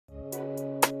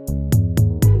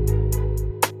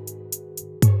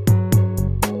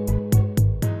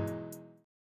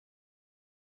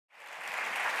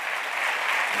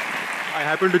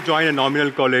happened to join a nominal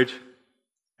college,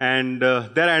 and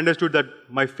there I understood that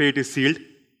my fate is sealed.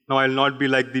 Now I'll not be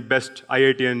like the best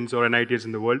IITians or NITians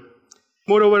in the world.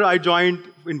 Moreover, I joined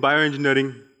in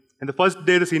bioengineering, and the first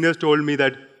day the seniors told me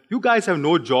that you guys have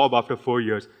no job after 4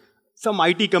 years. Some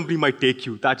IT company might take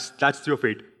you. That's your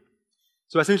fate.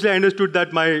 So essentially, I understood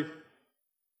that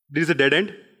this is a dead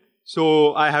end,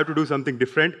 so I have to do something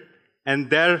different. And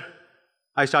there,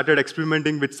 I started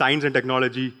experimenting with science and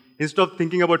technology. Instead of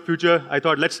thinking about future, I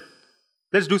thought, let's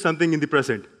do something in the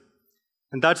present.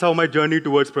 And that's how my journey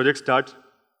towards project starts.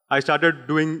 I started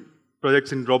doing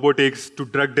projects in robotics to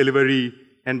drug delivery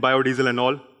and biodiesel and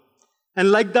all.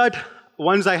 And like that,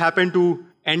 once I happened to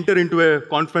enter into a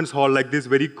conference hall like this,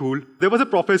 very cool, there was a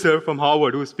professor from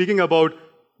Harvard who was speaking about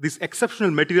these exceptional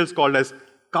materials called as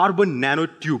carbon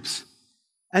nanotubes.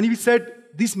 And he said,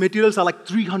 these materials are like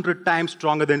 300 times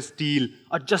stronger than steel,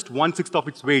 or just 1/6 of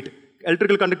its weight.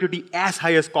 Electrical conductivity as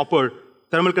high as copper,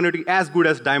 thermal conductivity as good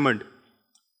as diamond.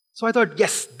 So I thought,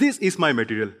 yes, this is my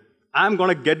material. I'm going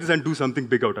to get this and do something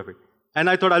big out of it. And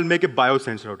I thought I'll make a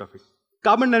biosensor out of it.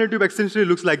 Carbon nanotube essentially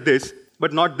looks like this,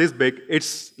 but not this big.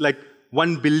 It's like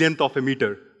 1/1000th of a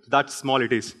meter. That's small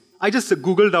it is. I just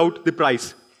Googled out the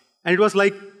price. And it was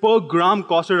like per gram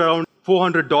costed around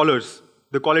 $400,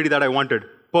 the quality that I wanted,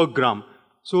 per gram.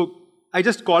 So I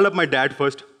just called up my dad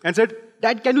first and said,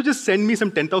 Dad, can you just send me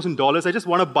some $10,000? I just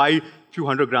want to buy a few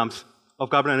hundred grams of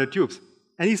carbon nanotubes.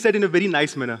 And he said in a very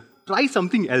nice manner, try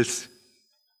something else.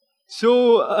 So,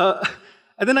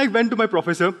 and then I went to my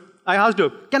professor. I asked her,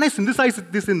 can I synthesize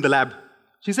this in the lab?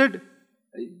 She said,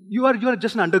 you are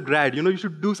just an undergrad. You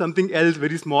should do something else,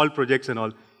 very small projects and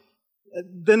all.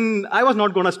 Then I was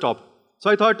not going to stop. So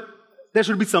I thought, there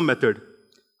should be some method.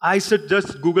 I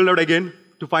just Googled out again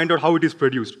to find out how it is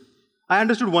produced. I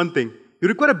understood one thing. You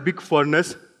require a big furnace.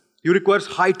 You require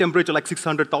high temperature, like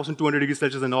 600, 1200 degrees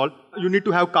Celsius and all. You need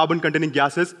to have carbon-containing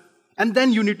gases. And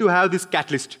then you need to have this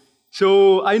catalyst.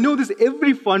 So I know this,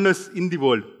 every furnace in the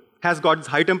world has got this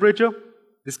high temperature,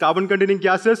 this carbon-containing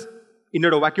gases, in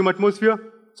a vacuum atmosphere.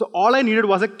 So all I needed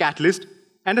was a catalyst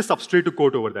and a substrate to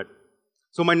coat over that.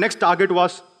 So my next target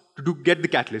was to get the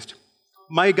catalyst.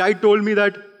 My guide told me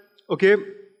that, okay,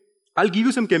 I'll give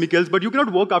you some chemicals, but you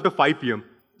cannot work after 5 p.m.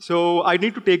 So I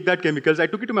need to take that chemicals. I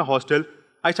took it to my hostel.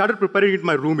 I started preparing it in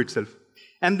my room itself.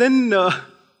 And then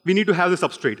we need to have the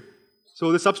substrate.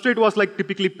 So the substrate was like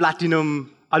typically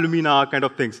platinum, alumina kind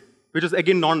of things, which was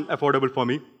again non-affordable for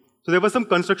me. So there were some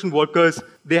construction workers.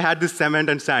 They had this cement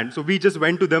and sand. So we just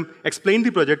went to them, explained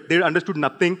the project. They understood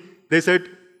nothing. They said,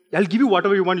 I'll give you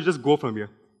whatever you want. You just go from here.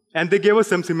 And they gave us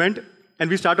some cement. And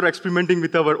we started experimenting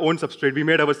with our own substrate. We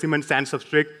made our cement sand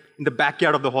substrate in the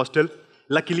backyard of the hostel.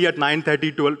 Luckily, at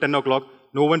 9:30, 12, 10 o'clock,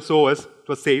 no one saw us. It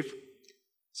was safe.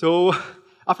 So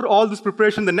after all this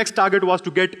preparation, the next target was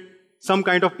to get some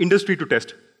kind of industry to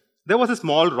test. There was a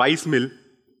small rice mill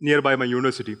nearby my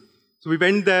university. So we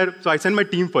went there. So I sent my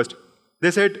team first.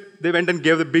 They went and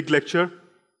gave the big lecture.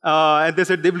 And they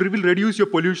said, we will reduce your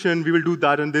pollution. We will do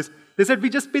that and this. They said, we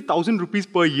just pay 1,000 rupees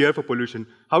per year for pollution.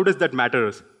 How does that matter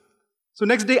us? So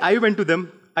next day, I went to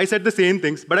them. I said the same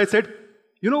things. But I said,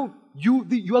 you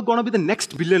are going to be the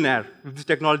next billionaire if this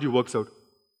technology works out.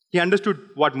 He understood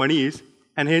what money is.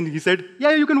 And he said,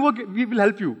 yeah, you can work. We will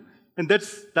help you. And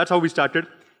that's how we started.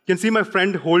 You can see my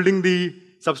friend holding the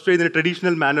substrate in a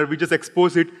traditional manner. We just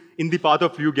expose it in the path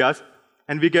of flue gas.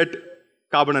 And we get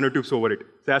carbon nanotubes over it.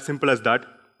 So as simple as that.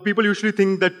 People usually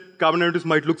think that carbon nanotubes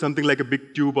might look something like a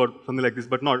big tube or something like this,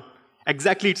 but not.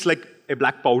 Exactly, it's like a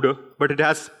black powder, but it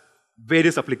has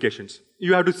various applications.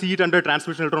 You have to see it under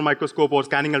transmission electron microscope or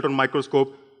scanning electron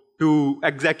microscope to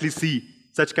exactly see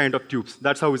such kind of tubes.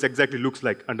 That's how it exactly looks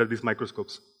like under these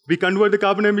microscopes. We convert the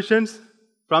carbon emissions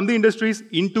from the industries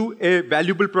into a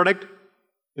valuable product,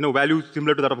 value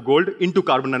similar to that of gold, into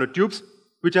carbon nanotubes,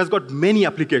 which has got many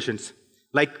applications.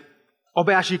 Like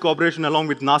Obayashi Corporation, along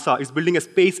with NASA, is building a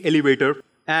space elevator,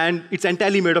 and it's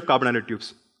entirely made of carbon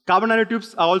nanotubes. Carbon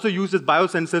nanotubes are also used as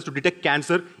biosensors to detect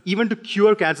cancer, even to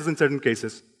cure cancers in certain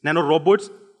cases. Nanorobots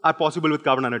are possible with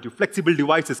carbon nanotubes. Flexible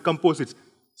devices, composites.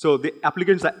 So the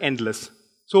applications are endless.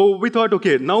 So we thought,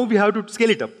 okay, now we have to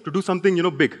scale it up to do something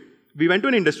big. We went to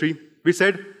an industry. We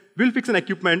said, we'll fix an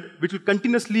equipment which will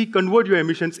continuously convert your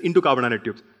emissions into carbon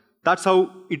nanotubes. That's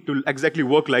how it will exactly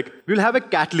work like. We'll have a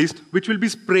catalyst which will be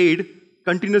sprayed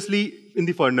continuously in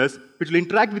the furnace, which will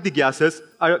interact with the gases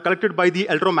collected by the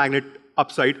electromagnet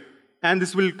upside, and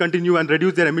this will continue and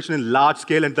reduce their emission in large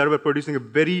scale, and thereby producing a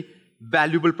very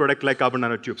valuable product like carbon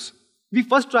nanotubes. We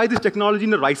first tried this technology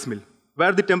in a rice mill,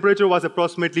 where the temperature was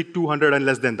approximately 200 and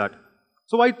less than that.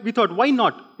 So we thought, why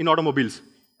not in automobiles?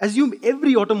 Assume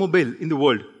every automobile in the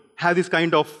world have this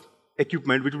kind of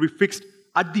equipment which will be fixed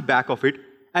at the back of it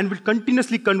and will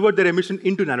continuously convert their emission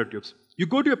into nanotubes. You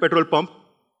go to a petrol pump,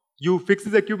 you fix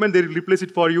this equipment, they replace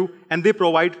it for you, and they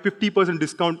provide 50%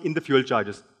 discount in the fuel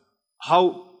charges.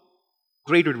 How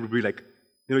great it would be like.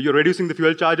 You're reducing the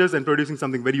fuel charges and producing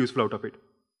something very useful out of it.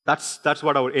 That's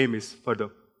what our aim is further.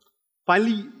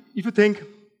 Finally, if you think,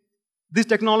 this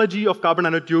technology of carbon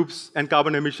nanotubes and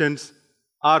carbon emissions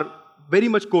are very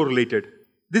much correlated.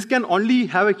 This can only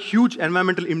have a huge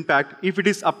environmental impact if it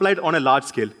is applied on a large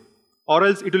scale, or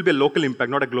else it will be a local impact,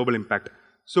 not a global impact.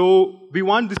 So we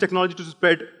want this technology to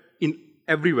spread in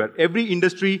everywhere. Every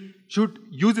industry should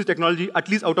use this technology at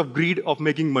least out of greed of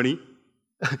making money,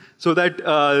 so that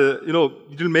it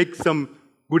will make some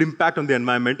good impact on the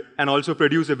environment and also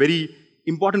produce a very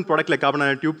important product like carbon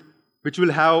nanotube, which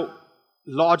will have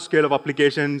large scale of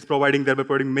applications, thereby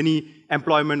providing many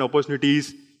employment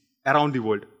opportunities around the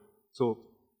world. So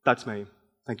that's my aim.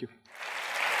 Thank you.